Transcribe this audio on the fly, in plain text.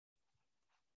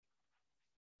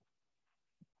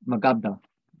Magadha.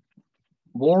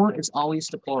 War is always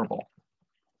deplorable.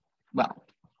 Well,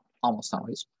 almost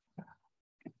always.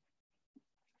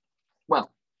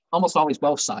 Well, almost always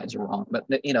both sides are wrong, but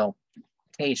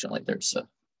occasionally there's a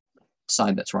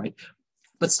side that's right.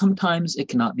 But sometimes it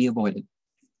cannot be avoided.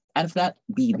 And if that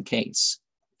be the case,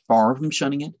 far from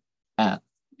shunning it, a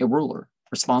ruler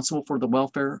responsible for the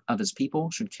welfare of his people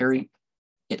should carry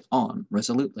it on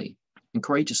resolutely and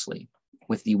courageously,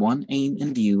 with the one aim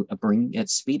in view of bringing it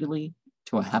speedily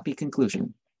to a happy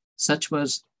conclusion. Such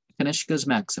was Kanishka's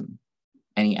maxim,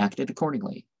 and he acted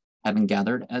accordingly, having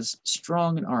gathered as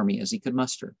strong an army as he could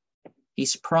muster. He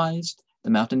surprised the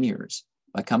mountaineers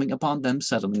by coming upon them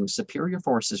suddenly with superior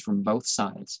forces from both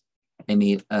sides. They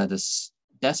made a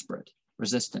desperate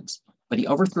resistance, but he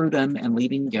overthrew them, and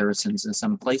leaving garrisons in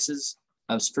some places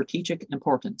of strategic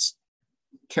importance,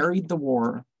 carried the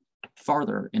war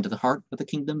farther into the heart of the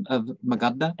kingdom of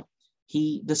Magadha.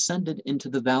 He descended into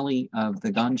the valley of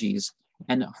the Ganges,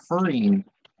 and hurrying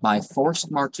by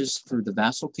forced marches through the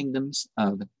vassal kingdoms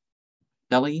of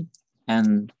Delhi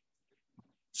and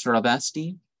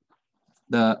Shravasti,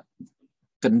 the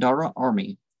Gandhara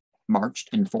army marched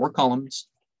in 4 columns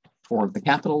toward the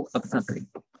capital of the country.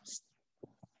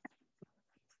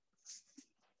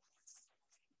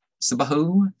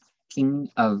 Sabahu, king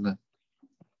of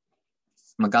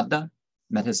Magadha,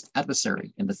 met his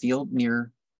adversary in the field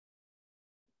near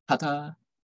Pataliputra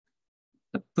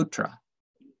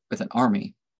with an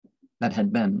army that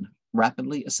had been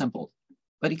rapidly assembled,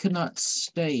 but he could not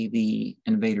stay the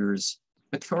invaders'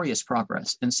 victorious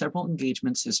progress. In several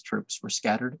engagements, his troops were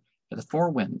scattered to the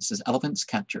 4 winds, his elephants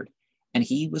captured, and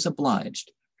he was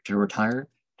obliged to retire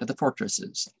to the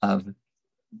fortresses of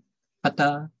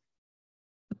Pataliputra.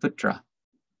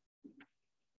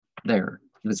 There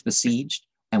he was besieged,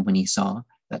 and when he saw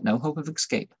that no hope of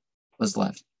escape was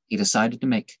left, he decided to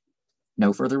make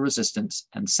no further resistance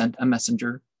and sent a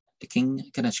messenger to King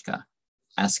Kanishka,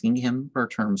 asking him for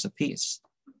terms of peace.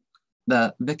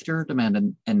 The victor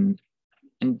demanded an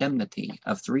indemnity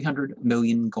of 300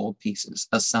 million gold pieces,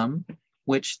 a sum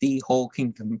which the whole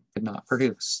kingdom could not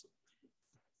produce.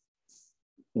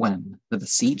 When the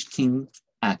besieged king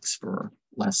asked for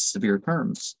less severe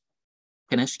terms,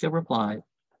 Kanishka replied,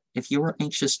 "If you are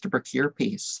anxious to procure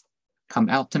peace, come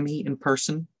out to me in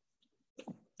person,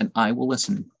 and I will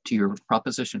listen to your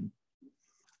proposition.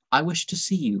 I wish to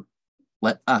see you.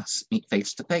 Let us meet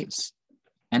face to face,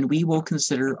 and we will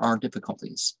consider our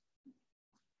difficulties."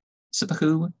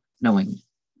 Sipahu, knowing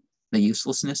the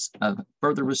uselessness of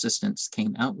further resistance,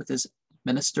 came out with his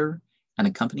minister, and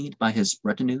accompanied by his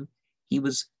retinue, he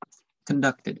was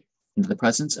conducted into the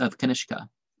presence of Kanishka,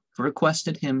 who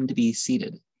requested him to be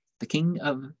seated. The king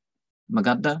of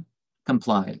Magadha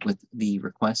complied with the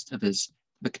request of his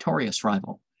victorious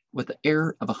rival. With the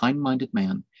air of a high-minded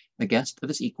man, the guest of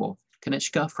his equal,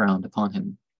 Kanishka frowned upon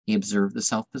him. He observed the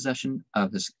self-possession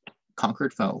of his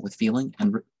conquered foe with feeling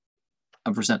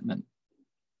of resentment.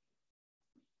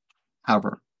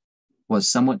 However, was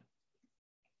somewhat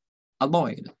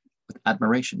alloyed with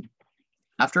admiration.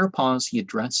 After a pause, he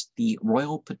addressed the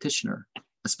royal petitioner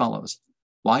as follows: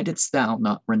 "Why didst thou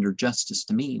not render justice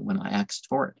to me when I asked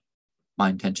for it?" "My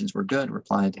intentions were good,"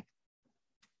 replied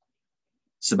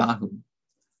Sabahu.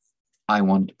 "I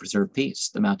wanted to preserve peace.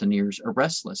 The mountaineers are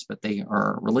restless, but they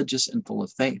are religious and full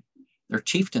of faith. Their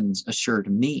chieftains assured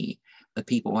me the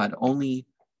people had only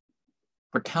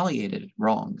retaliated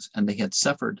wrongs, and they had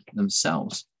suffered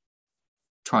themselves,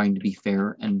 trying to be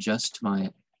fair and just to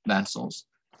my vassals.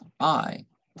 I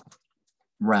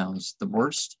roused the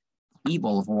worst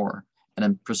evil of war, and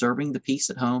in preserving the peace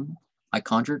at home, I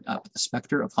conjured up the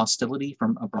specter of hostility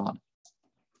from abroad.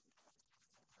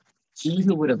 He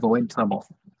who would avoid trouble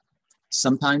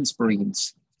sometimes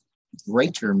breeds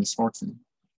greater misfortune."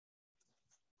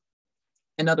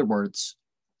 In other words,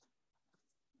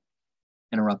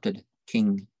 interrupted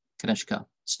King Kanishka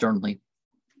sternly,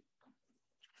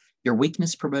 "your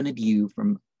weakness prevented you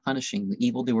from punishing the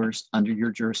evildoers under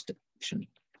your jurisdiction,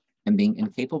 and being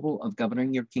incapable of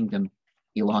governing your kingdom,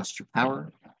 you lost your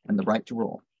power and the right to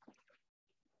rule."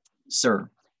 "Sir,"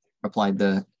 replied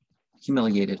the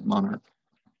humiliated monarch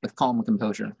with calm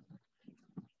composure,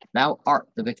 "thou art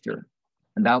the victor,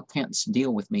 and thou canst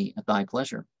deal with me at thy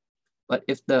pleasure. But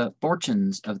if the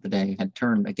fortunes of the day had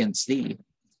turned against thee,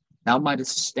 thou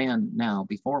mightest stand now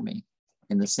before me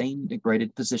in the same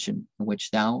degraded position in which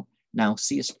thou now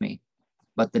seest me.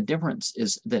 But the difference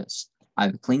is this: I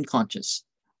have a clean conscience.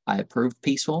 I have proved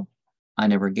peaceful. I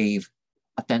never gave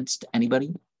offense to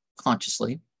anybody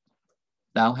consciously.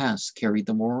 Thou hast carried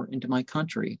the war into my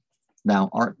country. Thou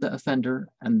art the offender,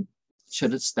 and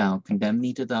shouldst thou condemn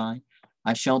me to die,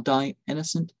 I shall die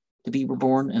innocent, to be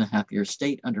reborn in a happier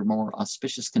state under more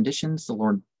auspicious conditions. The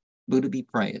Lord Buddha be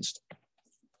praised.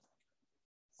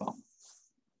 Well,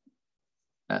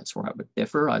 that's where I would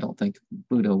differ. I don't think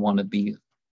Buddha wanted to be,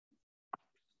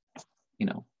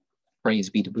 praise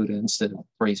be to Buddha instead of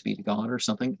praise be to God or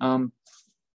something.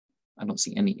 I don't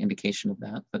see any indication of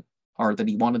that, or that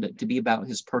he wanted it to be about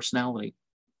his personality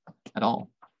at all.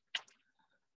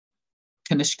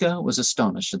 Kanishka was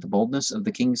astonished at the boldness of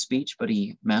the king's speech, but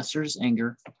he mastered his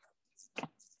anger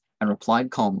and replied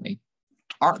calmly,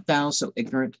 "Art thou so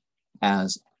ignorant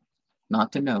as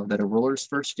not to know that a ruler's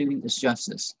first duty is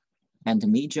justice, and to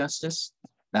me justice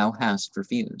thou hast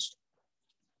refused?"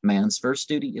 "Man's first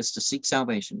duty is to seek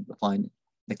salvation," replied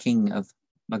the king of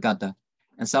Magadha,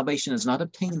 "and salvation is not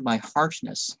obtained by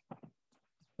harshness,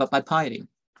 but by piety."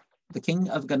 The king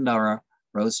of Gandhara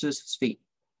rose to his feet.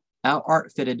 "Thou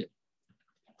art fitted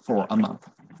for a monk,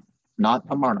 not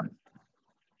a monarch.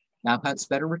 Thou hadst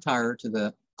better retire to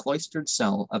the cloistered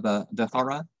cell of a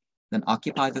vihara than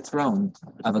occupy the throne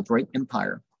of a great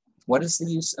empire. What is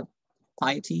the use of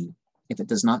piety if it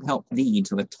does not help thee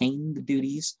to attain the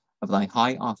duties of thy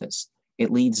high office?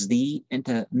 It leads thee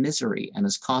into misery and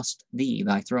has cost thee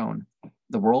thy throne.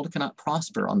 The world cannot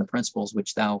prosper on the principles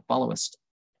which thou followest."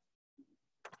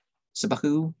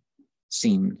 Sabahu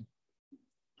seemed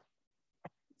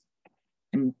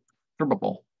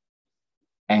imperturbable,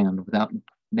 and without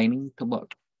deigning to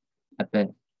look at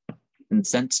the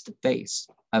incensed face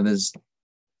of his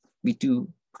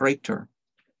vituperator,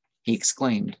 he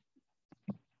exclaimed,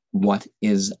 "What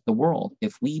is the world,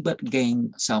 if we but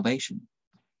gain salvation?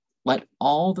 Let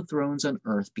all the thrones on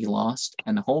earth be lost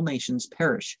and whole nations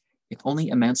perish if only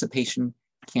emancipation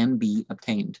can be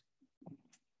obtained.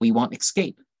 We want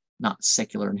escape, not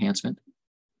secular enhancement."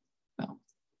 Well,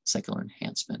 secular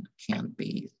enhancement can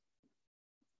be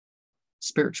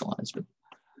spiritualized. But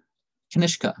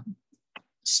Kanishka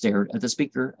stared at the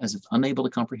speaker as if unable to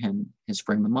comprehend his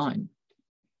frame of mind.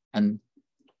 And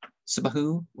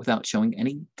Sabahu, without showing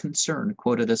any concern,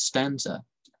 quoted a stanza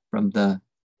from the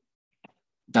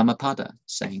Dhammapada,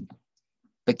 saying,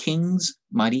 "The king's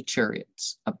mighty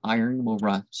chariots of iron will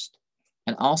rust,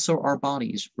 and also our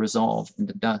bodies resolve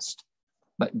into dust.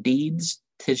 But deeds,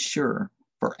 'tis sure,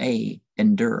 for aye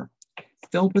endure."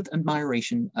 Filled with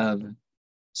admiration of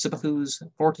Sabahu's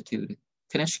fortitude,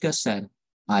 Kanishka said,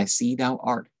 "I see thou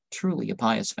art truly a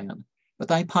pious man, but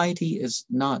thy piety is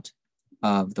not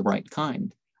of the right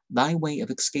kind. Thy way of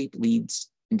escape leads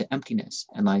into emptiness,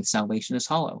 and thy salvation is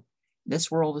hollow.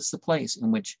 This world is the place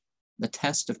in which the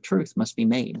test of truth must be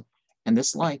made, and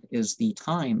this life is the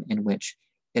time in which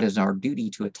it is our duty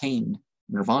to attain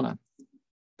nirvana.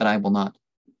 But I will not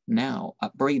now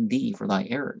upbraid thee for thy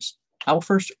errors. I will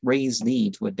first raise thee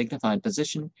to a dignified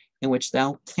position in which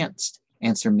thou canst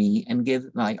answer me and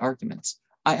give thy arguments.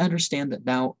 I understand that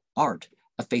thou art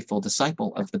a faithful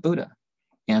disciple of the Buddha,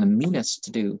 and meanest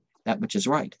to do that which is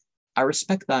right. I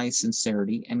respect thy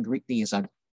sincerity and greet thee as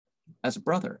a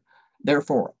brother.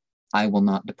 Therefore, I will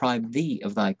not deprive thee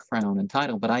of thy crown and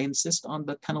title, but I insist on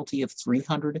the penalty of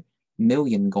 300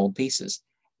 million gold pieces.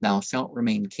 Thou shalt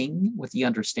remain king with the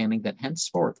understanding that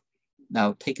henceforth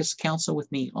thou takest counsel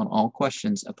with me on all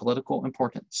questions of political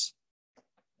importance."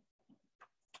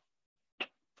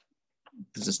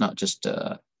 This is not just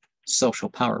a social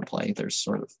power play. There's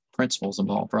sort of principles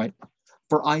involved, right?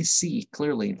 "For I see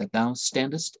clearly that thou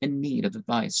standest in need of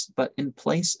advice, but in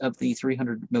place of the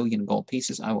 300 million gold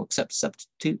pieces, I will accept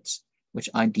substitutes which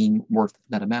I deem worth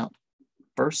that amount.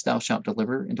 First, thou shalt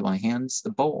deliver into my hands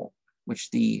the bowl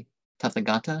which the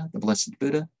Tathagata, the blessed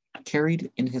Buddha,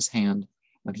 carried in his hand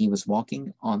when he was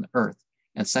walking on earth,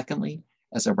 and secondly,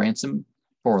 as a ransom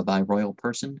for thy royal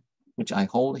person, which I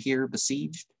hold here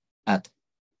besieged at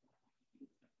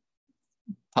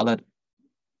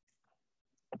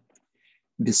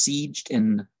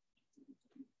in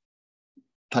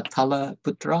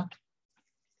Patalaputra,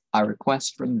 I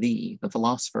request from thee the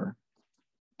philosopher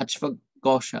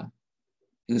Ashvaghosha,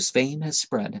 whose fame has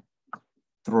spread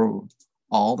through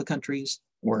all the countries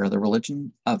where the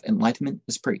religion of enlightenment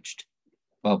is preached."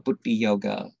 Well, Buddhi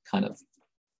yoga kind of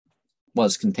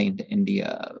was contained to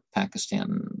India,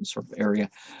 Pakistan sort of area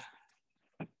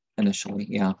initially,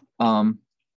 yeah.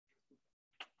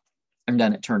 And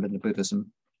then it turned into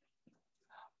Buddhism.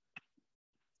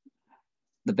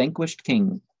 The vanquished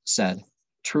king said,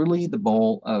 "Truly the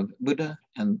bowl of Buddha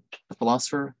and the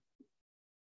philosopher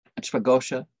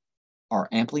Ashvaghosha are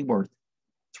amply worth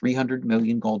 300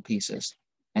 million gold pieces,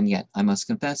 and yet I must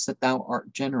confess that thou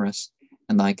art generous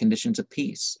and thy conditions of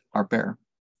peace are bare."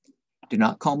 "Do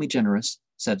not call me generous,"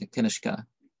 said Kanishka,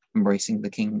 embracing the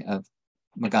king of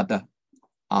Magadha.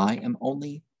 I am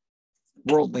only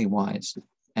worldly wise,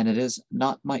 and it is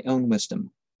not my own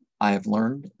wisdom. I have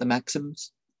learned the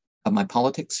maxims of my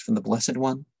politics from the Blessed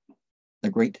One, the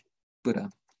great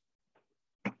Buddha.